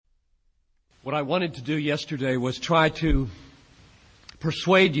What I wanted to do yesterday was try to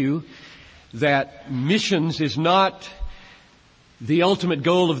persuade you that missions is not the ultimate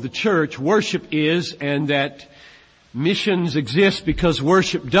goal of the church. Worship is, and that missions exist because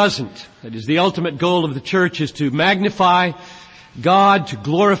worship doesn't. That is, the ultimate goal of the church is to magnify God, to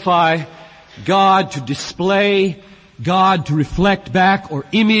glorify God, to display God, to reflect back or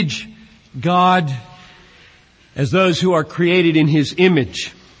image God as those who are created in His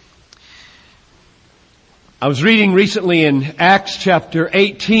image. I was reading recently in Acts chapter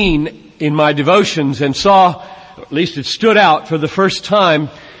 18 in my devotions and saw, or at least it stood out for the first time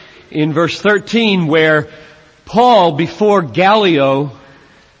in verse 13, where Paul before Gallio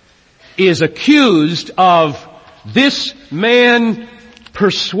is accused of this man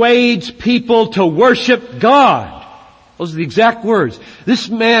persuades people to worship God. Those are the exact words. This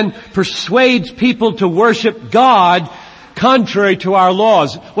man persuades people to worship God contrary to our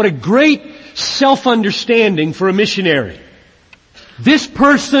laws. What a great self-understanding for a missionary. This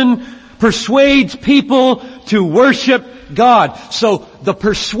person persuades people to worship God. So the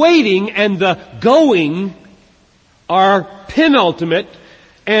persuading and the going are penultimate,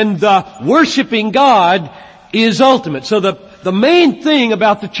 and the worshiping God is ultimate. So the main thing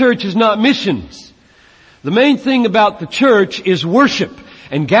about the church is not missions. The main thing about the church is worship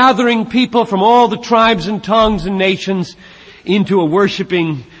and gathering people from all the tribes and tongues and nations into a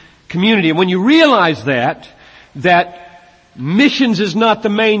worshiping community. And when you realize that missions is not the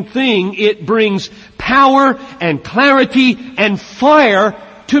main thing, it brings power and clarity and fire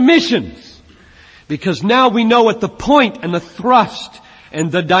to missions. Because now we know what the point and the thrust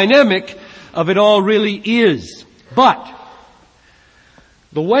and the dynamic of it all really is. But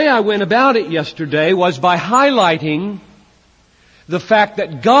the way I went about it yesterday was by highlighting the fact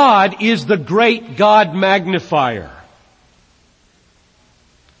that God is the great God magnifier.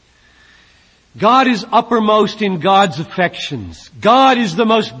 God is uppermost in God's affections. God is the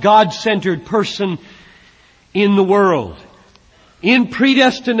most God-centered person in the world. In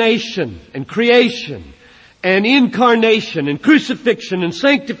predestination and creation and incarnation and crucifixion and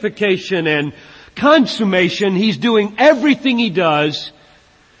sanctification and consummation, He's doing everything He does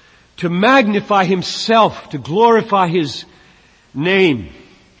to magnify Himself, to glorify His name.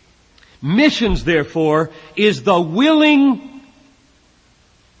 Missions, therefore, is the willing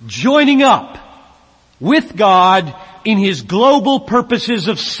joining up with God in His global purposes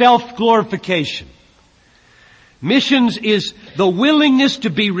of self-glorification. Missions is the willingness to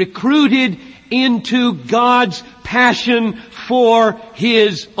be recruited into God's passion for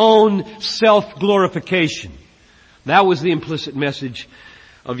His own self-glorification. That was the implicit message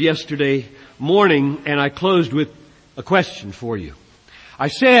of yesterday morning, and I closed with a question for you. I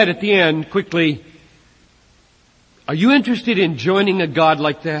said at the end, quickly, are you interested in joining a God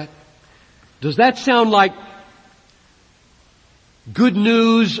like that? Does that sound like good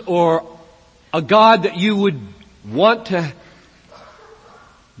news or a God that you would want to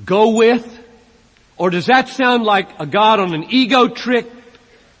go with? Or does that sound like a God on an ego trip?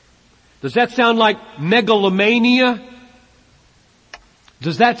 Does that sound like megalomania?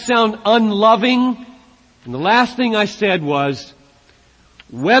 Does that sound unloving? And the last thing I said was,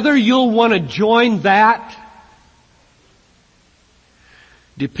 whether you'll want to join that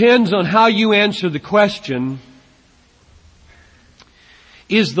depends on how you answer the question,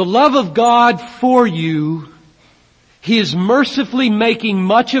 is the love of God for you His mercifully making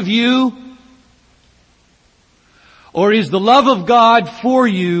much of you? Or is the love of God for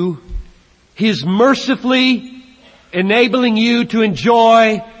you His mercifully enabling you to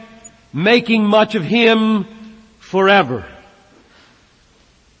enjoy making much of Him forever?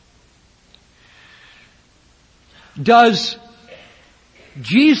 Does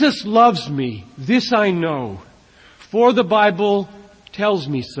Jesus loves me, this I know, for the Bible tells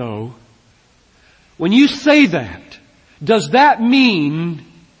me so. When you say that, does that mean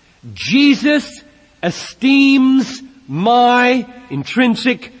Jesus esteems my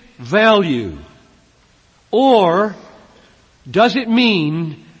intrinsic value? Or does it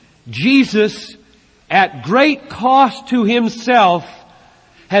mean Jesus, at great cost to Himself,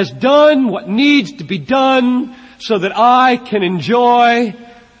 has done what needs to be done so that I can enjoy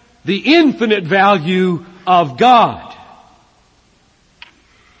the infinite value of God?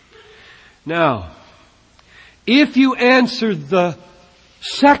 Now, if you answer the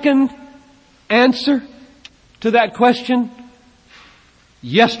second answer to that question,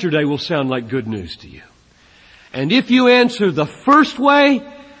 yesterday will sound like good news to you. And if you answer the first way,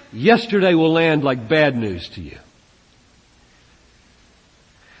 yesterday will land like bad news to you.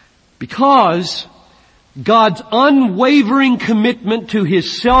 Because God's unwavering commitment to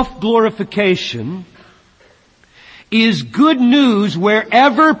His self-glorification is good news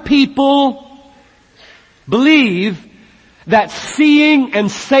wherever people believe that seeing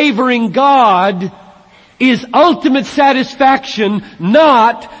and savoring God is ultimate satisfaction,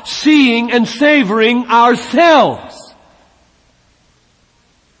 not seeing and savoring ourselves.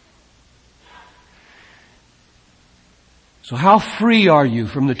 So how free are you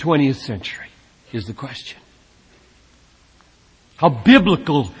from the 20th century is the question. How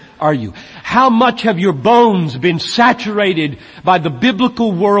biblical are you? How much have your bones been saturated by the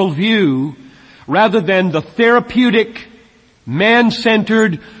biblical worldview rather than the therapeutic,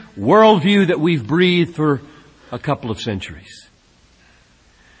 man-centered worldview that we've breathed for a couple of centuries?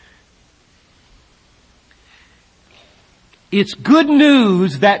 It's good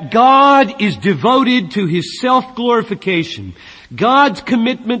news that God is devoted to His self-glorification. God's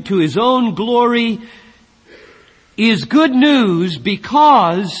commitment to His own glory is good news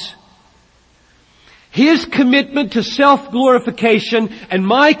because His commitment to self-glorification and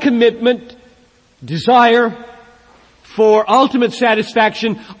my commitment, desire for ultimate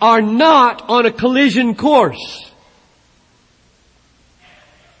satisfaction are not on a collision course.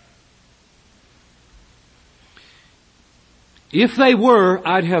 If they were,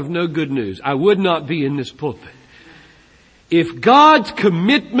 I'd have no good news. I would not be in this pulpit. If God's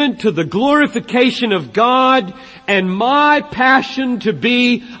commitment to the glorification of God and my passion to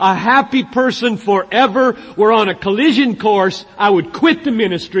be a happy person forever were on a collision course, I would quit the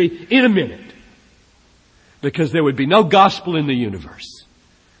ministry in a minute. Because there would be no gospel in the universe.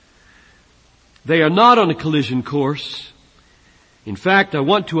 They are not on a collision course. In fact, I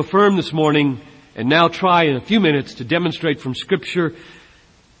want to affirm this morning and now try in a few minutes to demonstrate from Scripture,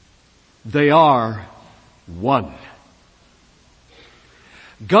 they are one.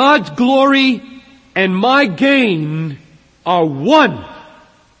 God's glory and my gain are one.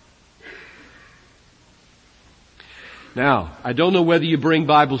 Now, I don't know whether you bring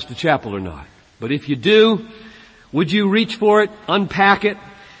Bibles to chapel or not, but if you do, would you reach for it, unpack it,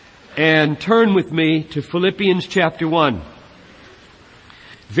 and turn with me to Philippians chapter 1.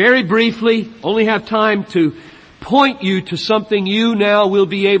 Very briefly, only have time to point you to something you now will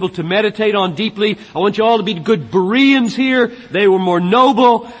be able to meditate on deeply. I want you all to be good Bereans here. They were more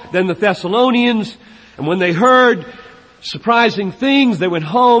noble than the Thessalonians. And when they heard surprising things, they went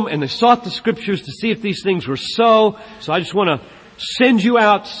home and they sought the Scriptures to see if these things were so. So I just want to send you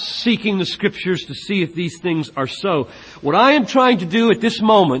out seeking the Scriptures to see if these things are so. What I am trying to do at this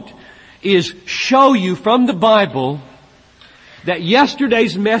moment is show you from the Bible that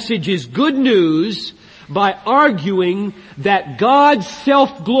yesterday's message is good news by arguing that God's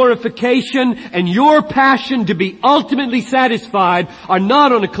self-glorification and your passion to be ultimately satisfied are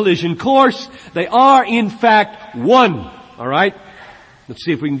not on a collision course. They are, in fact, one. All right? Let's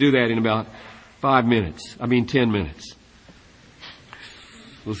see if we can do that in about 10 minutes.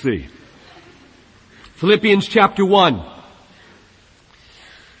 We'll see. Philippians chapter 1.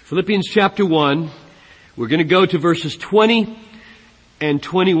 Philippians chapter 1. We're going to go to verses 20 and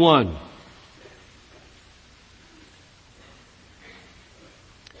 21.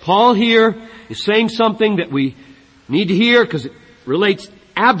 Paul here is saying something that we need to hear because it relates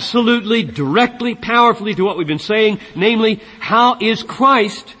absolutely, directly, powerfully to what we've been saying. Namely, how is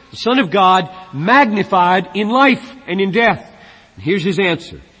Christ, the Son of God, magnified in life and in death? And here's his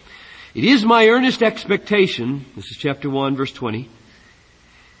answer. It is my earnest expectation, this is chapter 1, verse 20,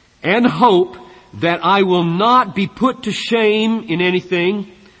 and hope that I will not be put to shame in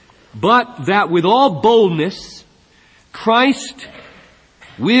anything, but that with all boldness, Christ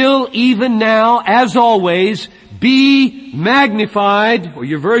will even now, as always, be magnified, or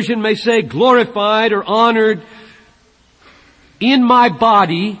your version may say glorified or honored, in my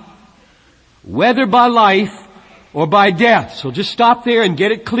body, whether by life or by death. So just stop there and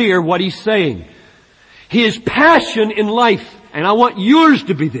get it clear what he's saying. His passion in life, and I want yours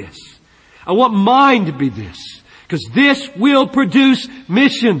to be this. I want mine to be this, because this will produce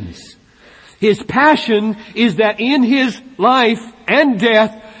missions. His passion is that in his life and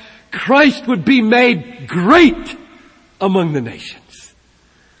death, Christ would be made great among the nations.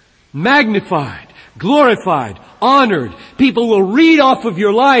 Magnified, glorified, honored. People will read off of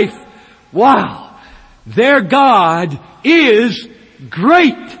your life, wow, their God is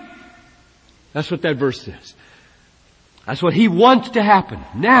great. That's what that verse says. That's what he wants to happen.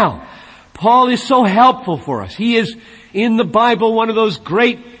 Now, Paul is so helpful for us. He is, in the Bible, one of those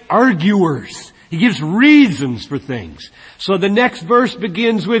great arguers. He gives reasons for things. So the next verse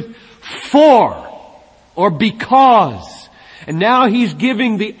begins with for, or because. And now he's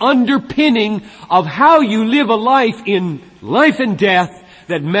giving the underpinning of how you live a life in life and death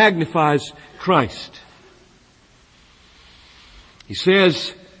that magnifies Christ. He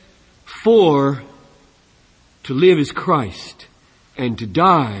says, for to live is Christ, and to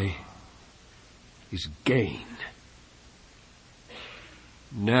die is gain.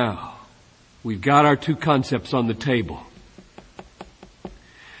 Now, we've got our two concepts on the table.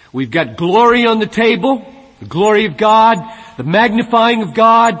 We've got glory on the table, the glory of God, the magnifying of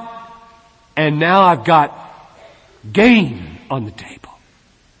God, and now I've got gain on the table.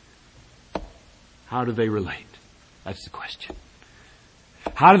 How do they relate? That's the question.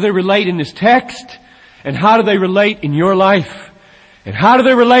 How do they relate in this text? And how do they relate in your life? And how do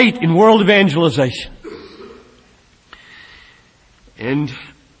they relate in world evangelization? And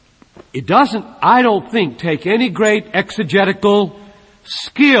it doesn't, I don't think, take any great exegetical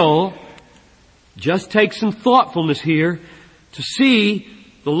skill. Just take some thoughtfulness here to see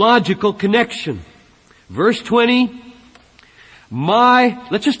the logical connection. Verse 20,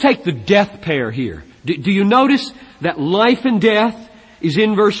 let's just take the death pair here. Do you notice that life and death is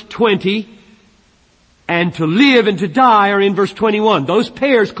in verse 20, and to live and to die are in verse 21. Those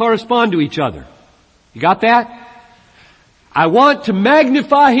pairs correspond to each other. You got that? I want to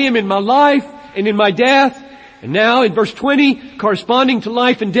magnify Him in my life and in my death. And now in verse 20, corresponding to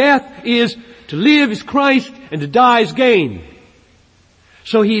life and death is to live is Christ and to die is gain.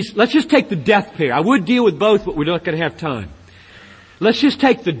 So let's just take the death pair. I would deal with both, but we're not going to have time. Let's just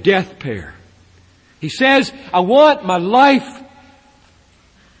take the death pair. He says, I want my life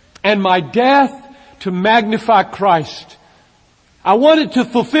and my death to magnify Christ. I wanted to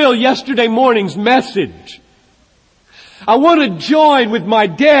fulfill yesterday morning's message. I want to join with my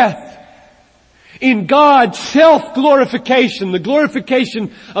death in God's self-glorification, the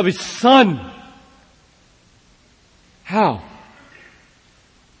glorification of His Son. How?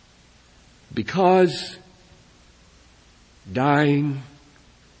 Because dying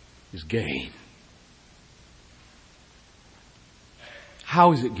is gain.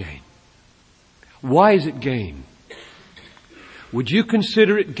 How is it gain? Why is it gain? Would you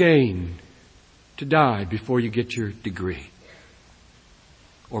consider it gain to die before you get your degree?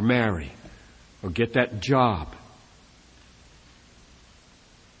 Or marry? Or get that job?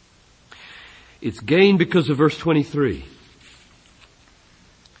 It's gain because of verse 23.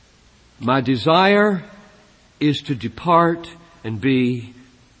 My desire is to depart and be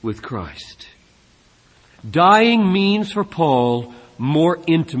with Christ. Dying means for Paul more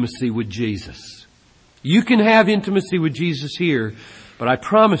intimacy with Jesus. You can have intimacy with Jesus here, but I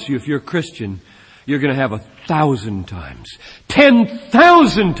promise you, if you're a Christian, you're going to have 1,000 times,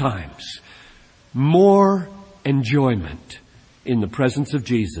 10,000 times more enjoyment in the presence of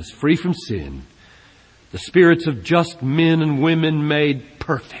Jesus, free from sin, the spirits of just men and women made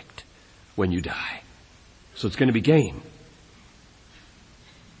perfect when you die. So it's going to be gain.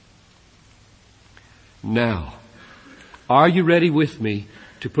 Now, are you ready with me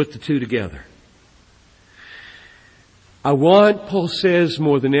to put the two together? I want, Paul says,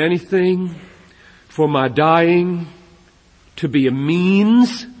 more than anything, for my dying to be a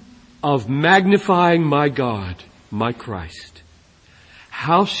means of magnifying my God, my Christ.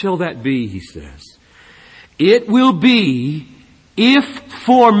 How shall that be, he says? It will be if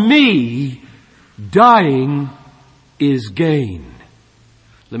for me dying is gain.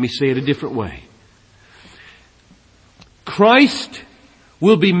 Let me say it a different way. Christ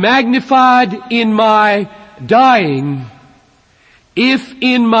will be magnified in my dying if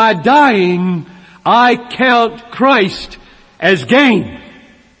in my dying I count Christ as gain.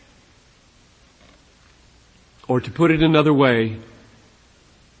 Or to put it another way,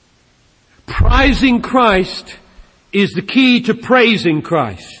 prizing Christ is the key to praising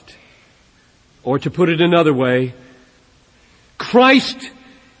Christ. Or to put it another way, Christ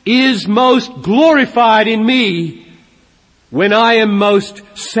is most glorified in me when I am most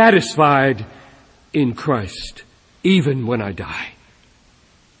satisfied in Christ, even when I die.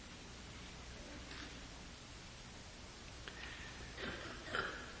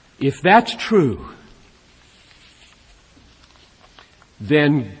 If that's true,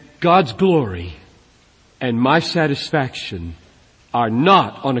 then God's glory and my satisfaction are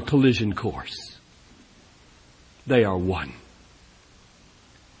not on a collision course. They are one.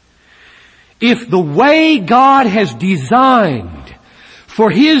 If the way God has designed for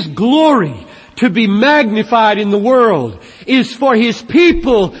His glory to be magnified in the world is for His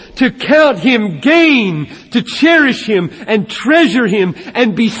people to count Him gain, to cherish Him and treasure Him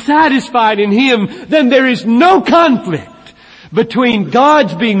and be satisfied in Him, then there is no conflict between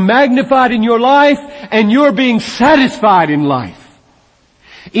God's being magnified in your life and your being satisfied in life.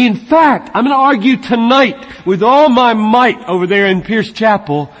 In fact, I'm going to argue tonight with all my might over there in Pierce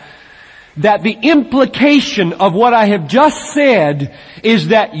Chapel that the implication of what I have just said is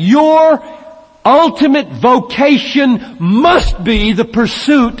that your ultimate vocation must be the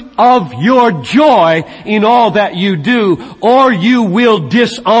pursuit of your joy in all that you do, or you will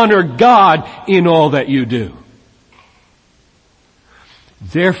dishonor God in all that you do.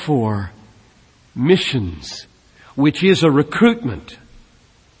 Therefore, missions, which is a recruitment,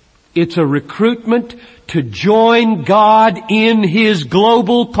 it's a recruitment to join God in His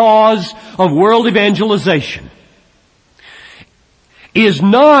global cause of world evangelization, is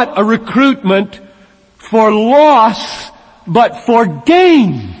not a recruitment for loss, but for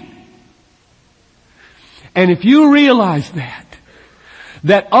gain. And if you realize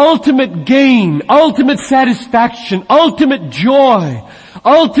that ultimate gain, ultimate satisfaction, ultimate joy,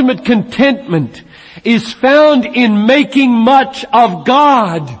 ultimate contentment is found in making much of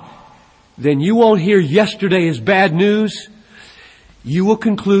God, then you won't hear yesterday as bad news. You will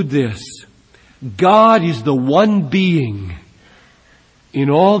conclude this: God is the one being in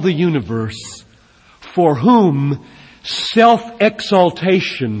all the universe for whom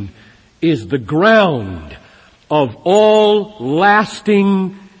self-exaltation is the ground of all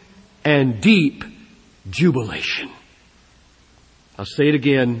lasting and deep jubilation. I'll say it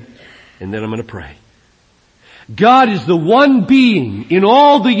again, and then I'm going to pray. God is the one being in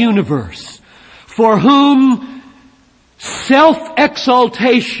all the universe for whom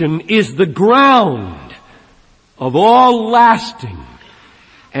self-exaltation is the ground of all lasting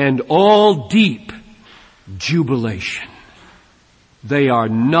and all deep jubilation. They are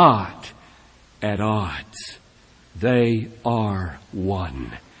not at odds. They are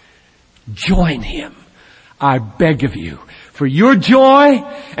one. Join Him, I beg of you. For your joy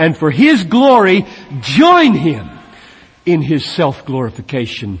and for His glory, join Him in His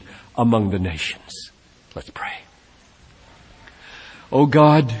self-glorification among the nations. Let's pray. Oh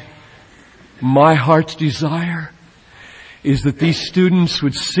God, my heart's desire is that these students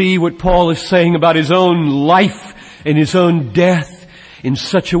would see what Paul is saying about his own life and his own death in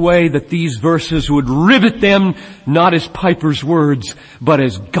such a way that these verses would rivet them not as Piper's words, but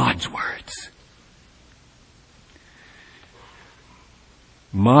as God's words.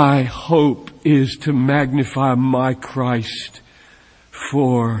 My hope is to magnify my Christ,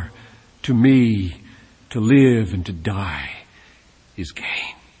 for to me to live and to die is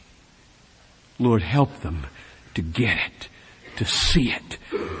gain. Lord, help them to get it, to see it,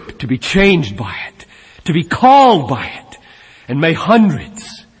 to be changed by it, to be called by it. And may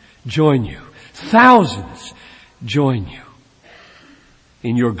hundreds join you, thousands join you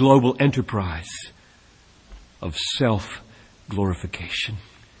in your global enterprise of self-glorification.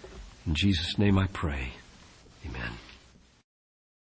 In Jesus' name I pray. Amen.